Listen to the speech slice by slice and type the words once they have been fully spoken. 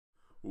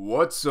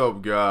What's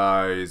up,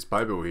 guys?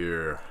 Pypo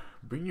here.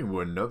 Bringing you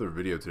another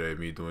video today of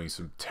me doing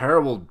some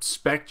terrible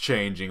spec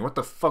changing. What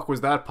the fuck was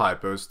that,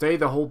 Pypo? Stay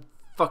the whole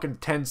fucking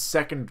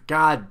 10-second.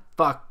 God,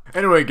 fuck.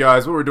 Anyway,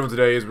 guys, what we're doing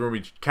today is we're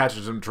going to be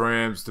catching some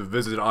trams to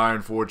visit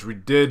Ironforge. We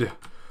did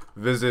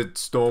visit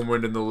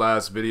Stormwind in the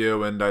last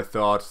video, and I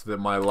thought that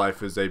my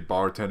life as a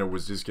bartender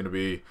was just going to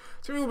be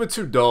a little bit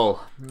too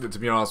dull, to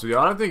be honest with you.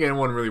 I don't think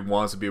anyone really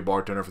wants to be a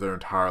bartender for their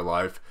entire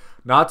life.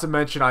 Not to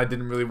mention, I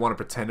didn't really want to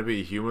pretend to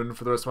be a human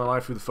for the rest of my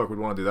life. Who the fuck would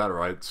want to do that,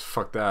 right?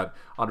 Fuck that.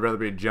 I'd rather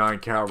be a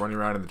giant cow running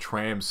around in the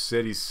Tram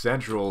City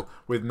Central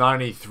with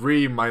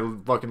 93, my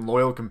fucking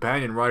loyal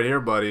companion right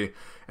here, buddy.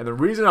 And the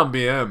reason I'm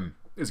BM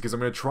is because I'm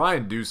going to try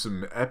and do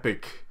some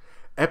epic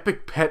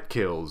pet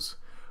kills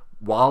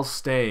while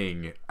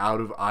staying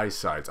out of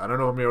eyesight. I don't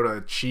know if I'm able to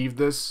achieve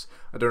this.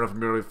 I don't know if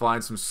I'm able to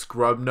find some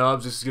scrub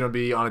nubs. This is going to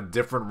be on a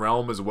different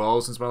realm as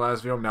well since my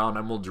last video. I'm now on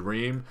Emerald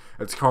Dream.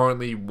 It's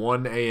currently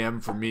 1 a.m.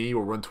 for me,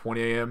 or 1:20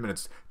 a.m. and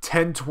it's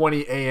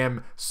 10:20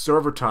 a.m.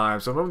 server time.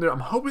 So I'm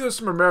hoping there's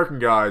some American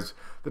guys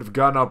that have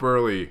gotten up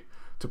early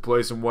to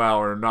play some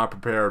WoW and are not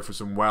prepared for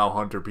some WoW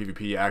Hunter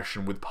PvP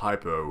action with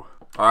Pypo.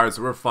 Alright,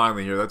 so we're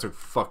finally here. That took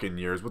fucking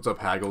years. What's up,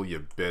 Haggle,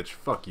 you bitch?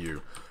 Fuck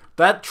you.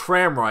 That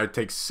tram ride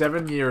takes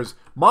 7 years.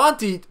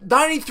 Monty,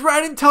 93.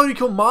 I didn't tell you to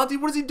kill Monty.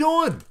 What is he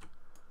doing?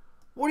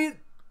 What are you?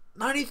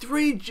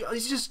 93.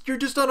 You're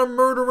just on a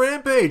murder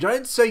rampage. I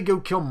didn't say go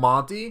kill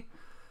Monty. It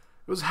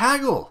was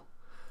Haggle.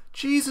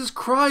 Jesus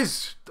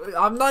Christ.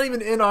 I'm not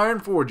even in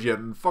Ironforge yet,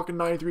 and fucking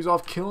 93's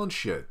off killing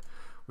shit.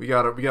 We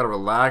gotta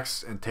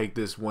relax and take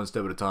this one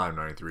step at a time,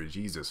 93.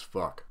 Jesus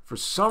fuck. For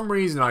some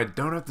reason, I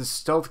don't have the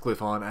stealth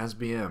cliff on as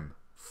BM.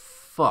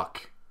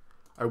 Fuck.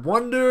 I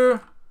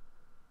wonder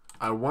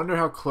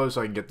how close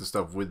I can get the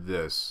stuff with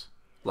this.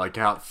 Like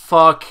how...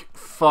 Fuck.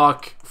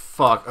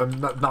 I'm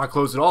not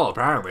close at all,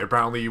 apparently.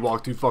 Apparently you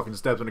walk 2 fucking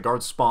steps and a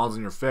guard spawns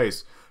in your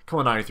face. Come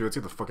on, 93, let's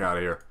get the fuck out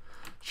of here.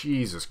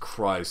 Jesus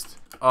Christ.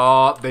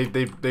 Oh, oh,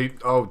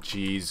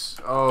 jeez.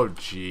 Oh,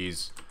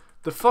 jeez.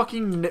 The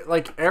fucking,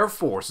 like, Air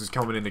Force is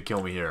coming in to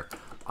kill me here.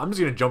 I'm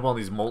just gonna jump on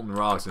these molten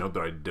rocks and hope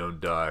that I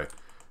don't die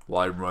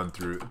while I run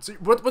through.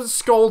 What does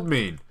scold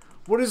mean?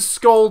 What does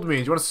scold mean?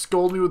 Do you want to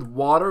scold me with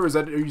water? Is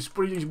that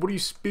what are you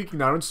speaking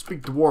now? I don't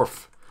speak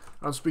dwarf.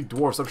 I don't speak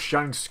dwarf. Stop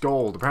shouting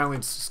scold.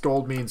 Apparently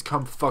scold means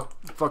come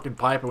fucking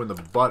Pypo in the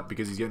butt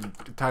because he's getting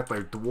attacked by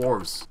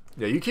dwarves.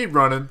 Yeah, you keep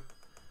running.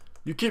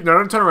 No,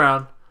 don't turn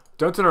around.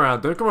 Don't turn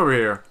around. Don't come over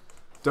here.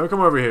 Don't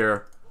come over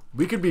here.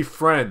 We could be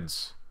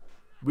friends.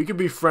 We could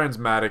be friends,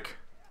 Matic.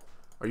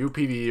 Are you a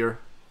PvEer?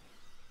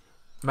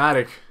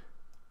 Matic.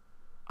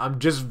 I'm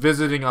just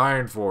visiting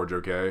Ironforge,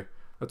 okay?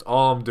 That's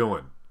all I'm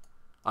doing.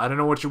 I don't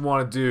know what you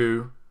want to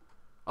do.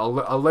 I'll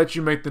let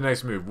you make the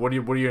next move. What are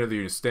you gonna do?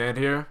 You stand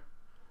here?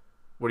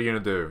 What are you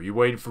gonna do? You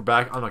waiting for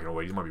back? I'm not gonna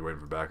wait. You might be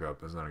waiting for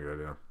backup. That's not a good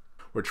idea.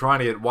 We're trying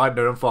to get wide.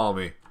 No, don't follow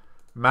me.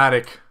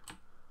 Matic.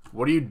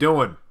 What are you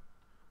doing?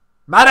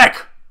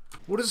 Matic!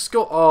 What is this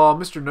go? Oh,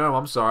 Mr. Gnome.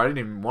 I'm sorry. I didn't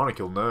even want to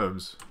kill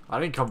gnomes. I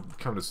didn't come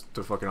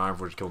to fucking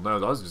Ironforge to kill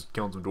gnomes. I was just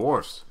killing some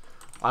dwarfs.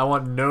 I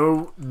want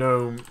no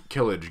gnome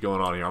killage going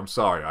on here. I'm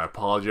sorry. I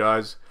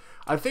apologize.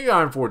 I think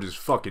Ironforge is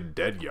fucking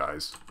dead,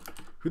 guys.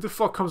 Who the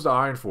fuck comes to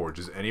Ironforge?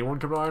 Does anyone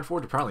come to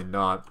Ironforge? Apparently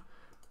not.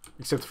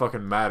 Except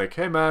fucking Matic.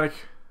 Hey, Matic.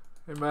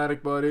 Hey,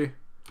 Matic, buddy.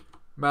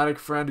 Matic,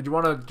 friend. Did we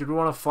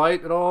want to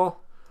fight at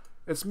all?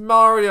 It's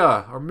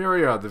Maria, or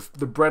Miria,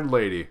 the bread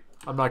lady.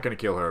 I'm not gonna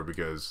kill her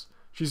because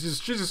she's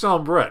just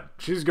selling bread.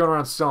 She's just going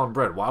around selling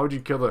bread. Why would you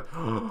kill her?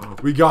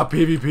 We got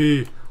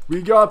PvP.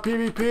 We got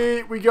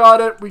PvP. We got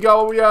it. We got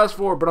what we asked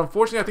for. But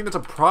unfortunately, I think that's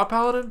a prop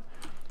paladin.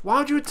 Why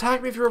would you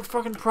attack me if you're a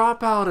fucking prop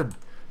paladin?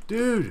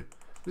 Dude.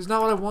 This is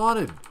not what I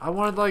wanted. I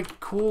wanted, like,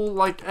 cool,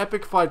 like,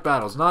 epic fight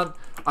battles. Not,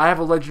 I have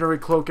a legendary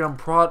cloak and I'm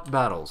prot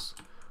battles.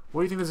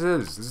 What do you think this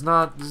is? This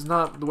is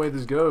not the way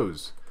this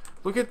goes.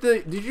 Look at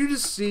did you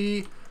just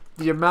see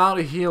the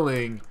amount of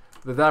healing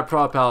that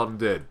prot paladin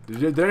did?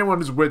 Did anyone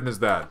just witness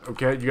that?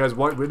 Okay, you guys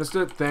witnessed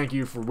it? Thank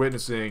you for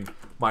witnessing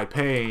my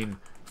pain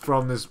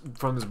from this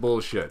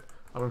bullshit.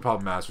 I'm gonna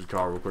pop a Master's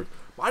card real quick.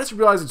 I just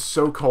realized it's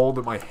so cold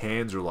that my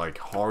hands are like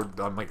hard.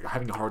 I'm like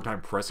having a hard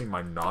time pressing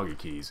my Naga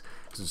keys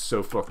because it's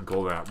so fucking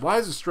cold right now. Why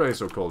is Australia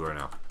so cold right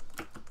now?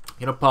 I'm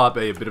gonna pop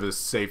a bit of a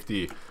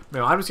safety.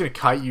 Man, I'm just gonna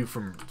kite you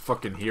from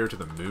fucking here to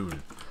the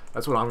moon.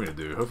 That's what I'm gonna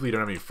do. Hopefully you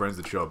don't have any friends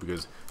that show up,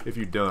 because if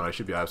you don't, I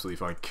should be absolutely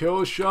fine.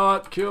 Kill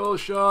shot, kill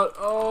shot.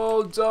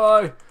 Oh,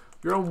 die.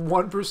 You're on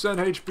 1%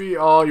 HP.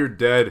 Oh, you're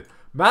dead.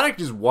 Matic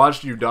just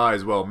watched you die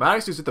as well.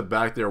 Matic's just at the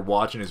back there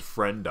watching his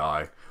friend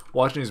die.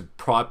 Watching his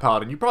prot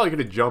paladin. You probably could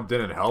have jumped in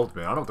and helped,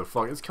 man. I don't know what the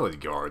fuck. Let's kill these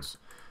guards.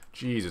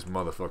 Jesus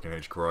motherfucking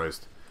H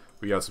Christ.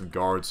 We got some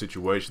guard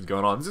situations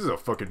going on. This is a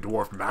fucking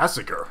dwarf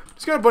massacre.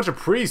 Just got a bunch of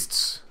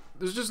priests.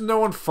 There's just no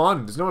one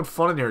fun. There's no one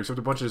fun in here except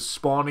a bunch of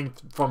spawning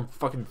from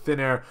fucking thin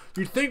air.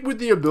 You'd think with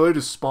the ability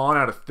to spawn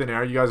out of thin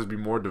air, you guys would be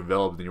more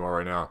developed than you are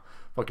right now.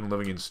 Fucking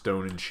living in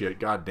stone and shit.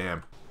 God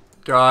damn.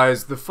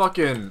 Guys, the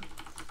fucking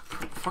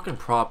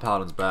prot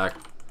paladin's back.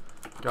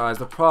 Guys,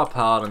 the prot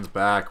paladin's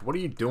back. What are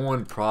you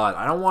doing, prot?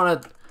 I don't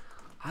want to...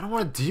 I don't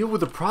want to deal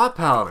with the prop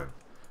paladin.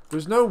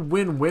 There's no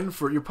win-win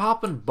for it. You're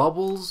popping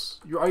bubbles.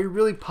 Are you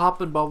really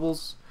popping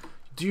bubbles?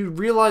 Do you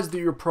realize that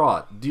you're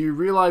prot? Do you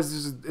realize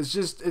this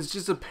is, it's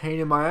just a pain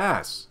in my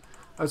ass?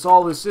 That's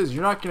all this is.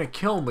 You're not gonna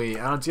kill me,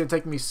 and it's gonna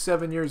take me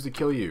 7 years to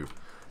kill you.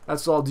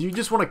 That's all. Do you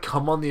just want to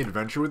come on the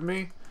adventure with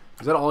me?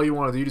 Is that all you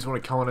want to do? You just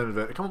want to come on an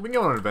adventure? Come on, we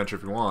can go on an adventure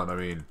if you want. I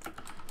mean,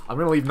 I'm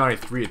gonna leave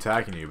 93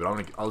 attacking you, but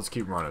I'll just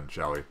keep running,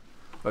 shall we?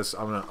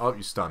 Oh,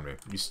 you stunned me.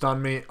 You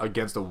stunned me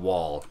against a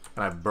wall,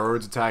 and I have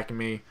birds attacking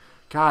me.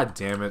 God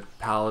damn it,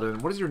 Paladin.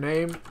 What is your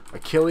name?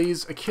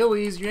 Achilles?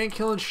 Achilles, you ain't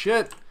killing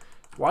shit.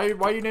 Why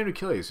are you named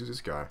Achilles? Who's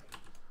this guy?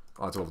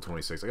 Oh, it's level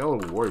 26. I got a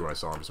little worried when I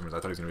saw him for some reason.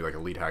 I thought he was gonna be like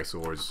Elite Hack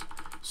Swords,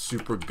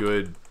 super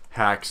good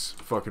hacks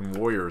fucking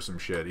warrior or some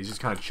shit. He's just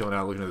kind of chilling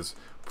out looking at this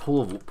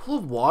pool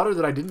of water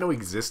that I didn't know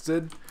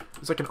existed.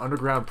 It's like an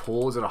underground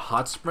pool. Is it a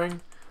hot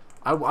spring?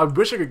 I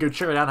wish I could go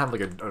check it out and have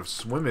like a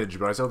swimmage,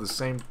 but I saw the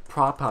same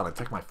prop out and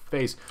attack my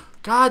face.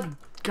 God.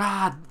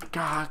 Yeah.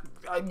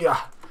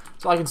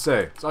 That's all I can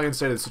say. That's all I can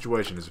say to the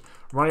situation is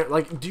running.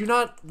 Like, do you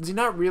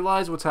not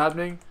realize what's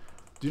happening?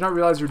 Do you not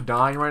realize you're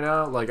dying right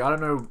now? Like, I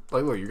don't know.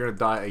 Like, look, you're gonna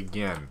die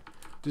again.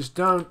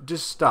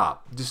 Just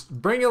stop. Just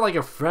bring in like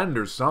a friend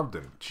or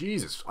something.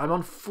 Jesus, I'm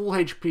on full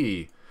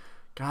HP.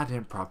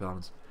 Goddamn prop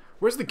elements.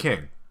 Where's the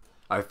king?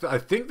 I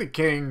think the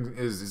king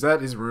is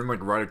that his room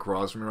like right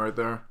across from me right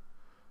there?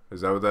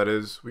 Is that what that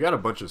is? We got a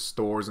bunch of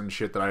stores and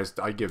shit that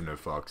I give no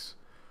fucks.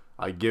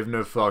 I give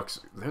no fucks.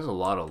 There's a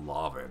lot of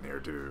lava in here,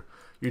 dude.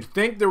 You'd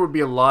think there would be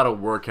a lot of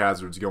work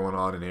hazards going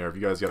on in here if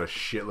you guys got a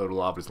shitload of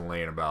lava just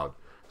laying about.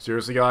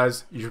 Seriously,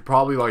 guys, you should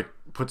probably like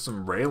put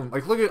some railing.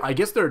 Like, look at. I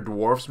guess they're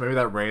dwarfs. Maybe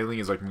that railing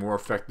is like more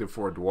effective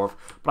for a dwarf.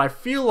 But I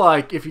feel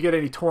like if you get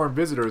any Tauren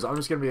visitors, I'm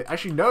just gonna be.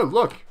 Actually, no.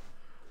 Look,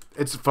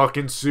 it's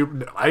fucking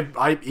super.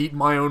 I eat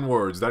my own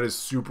words. That is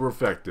super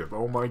effective.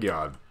 Oh my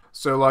god.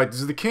 So like,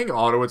 does the king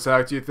auto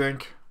attack? Do you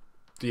think?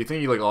 Do you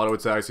think he like auto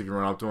attacks if you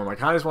run up to him? I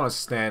kind of just want to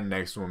stand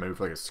next to him, maybe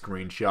for like a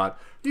screenshot.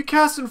 You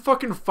casting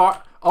fucking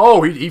fire?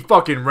 Oh, he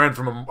fucking ran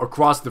from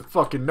across the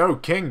fucking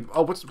king.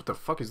 Oh, what the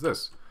fuck is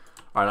this?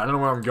 Alright, I don't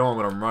know where I'm going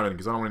when I'm running,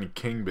 because I don't want any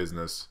king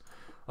business.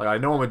 Like, I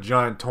know I'm a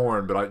giant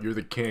Tauren, but you're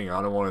the king.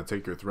 I don't want to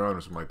take your throne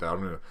or something like that. I'm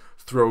going to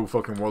throw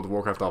fucking World of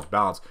Warcraft off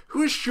balance.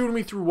 Who is shooting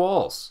me through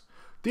walls?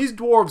 These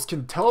dwarves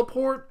can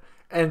teleport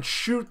and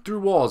shoot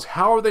through walls.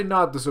 How are they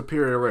not the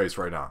superior race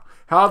right now?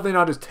 How have they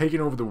not just taken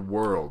over the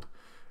world?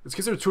 It's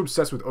because they're too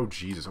obsessed with... Oh,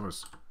 Jesus.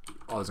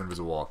 Oh, there's an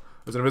invisible wall.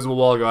 There's an invisible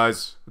wall,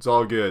 guys. It's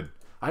all good.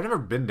 I've never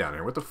been down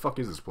here. What the fuck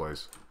is this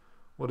place?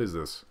 What is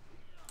this?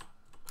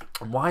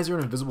 Why is there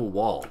an invisible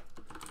wall?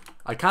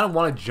 I kind of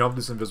want to jump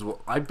this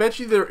invisible... I bet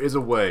you there is a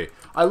way.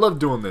 I love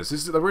doing this.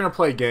 We're going to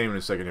play a game in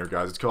a second here,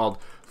 guys. It's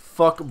called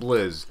Fuck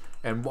Blizz.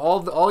 And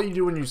all you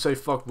do when you say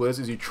Fuck Blizz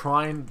is you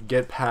try and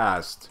get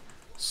past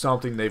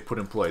something they put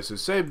in place. So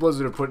say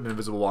Blizzard have put an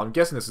invisible wall. I'm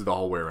guessing this is the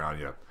whole way around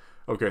yet.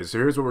 Okay, so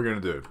here's what we're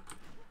going to do.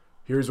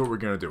 Here's what we're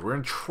going to do. We're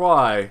going to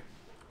try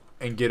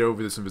and get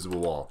over this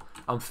invisible wall.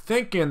 I'm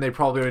thinking they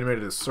probably only made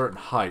it a certain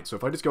height. So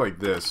if I just go like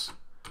this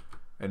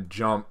and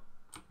jump...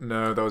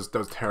 No, that was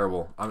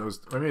terrible.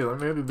 Maybe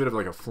a bit of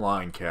like a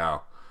flying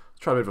cow. Let's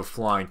try a bit of a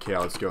flying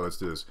cow. Let's go. Let's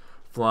do this.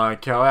 Flying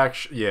cow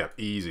action. Yeah,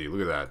 easy.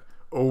 Look at that.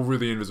 Over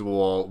the invisible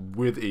wall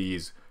with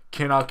ease.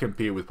 Cannot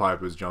compete with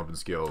Pypo's jumping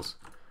skills.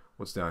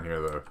 What's down here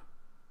though?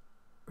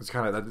 It's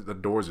kind of the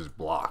door's just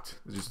blocked.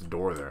 There's just a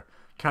door there.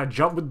 Can I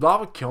jump? Would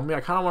lava kill me? I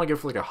kind of want to go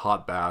for like a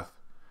hot bath.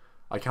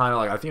 I kind of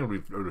like. I think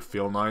it would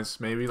feel nice.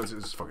 Maybe let's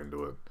just fucking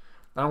do it.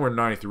 I don't know where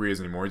 93 is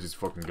anymore. He's just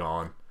fucking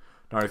gone.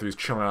 93 is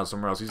chilling out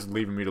somewhere else. He's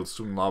leaving me to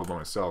swim in lava by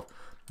myself.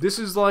 This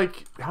is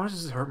like... How much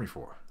does this hurt me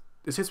for?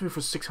 This hits me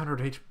for 600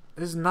 HP.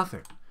 This is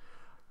nothing.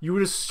 You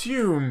would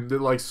assume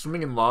that, like,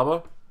 swimming in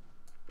lava...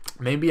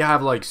 Maybe I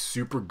have, like,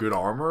 super good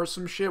armor or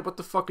some shit. What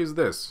the fuck is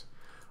this?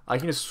 I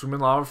can just swim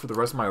in lava for the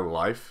rest of my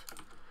life?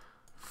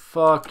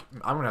 Fuck.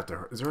 I'm gonna have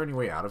to... Is there any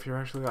way out of here,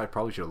 actually? I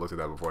probably should have looked at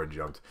that before I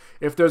jumped.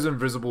 If there's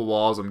invisible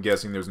walls, I'm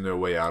guessing there's no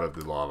way out of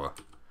the lava.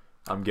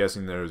 I'm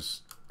guessing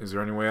there's... Is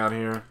there any way out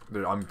here?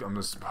 I'm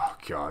just... Oh,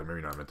 God.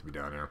 Maybe not meant to be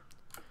down here.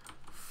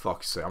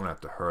 Fuck's sake. I'm gonna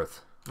have to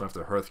hearth. I'm gonna have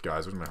to hearth,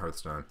 guys. Where's my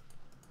hearthstone?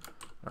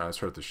 Alright, let's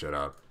hearth this shit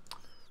out.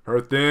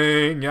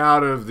 Hearthing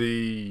out of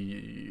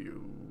the...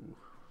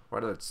 Why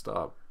did that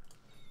stop?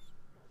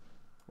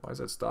 Why is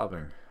that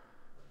stopping?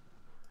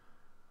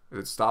 Is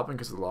it stopping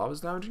because the lava's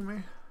damaging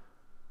me?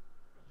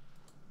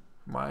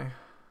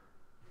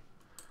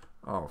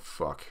 Oh,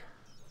 fuck.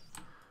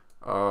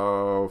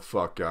 Oh,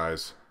 fuck,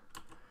 guys.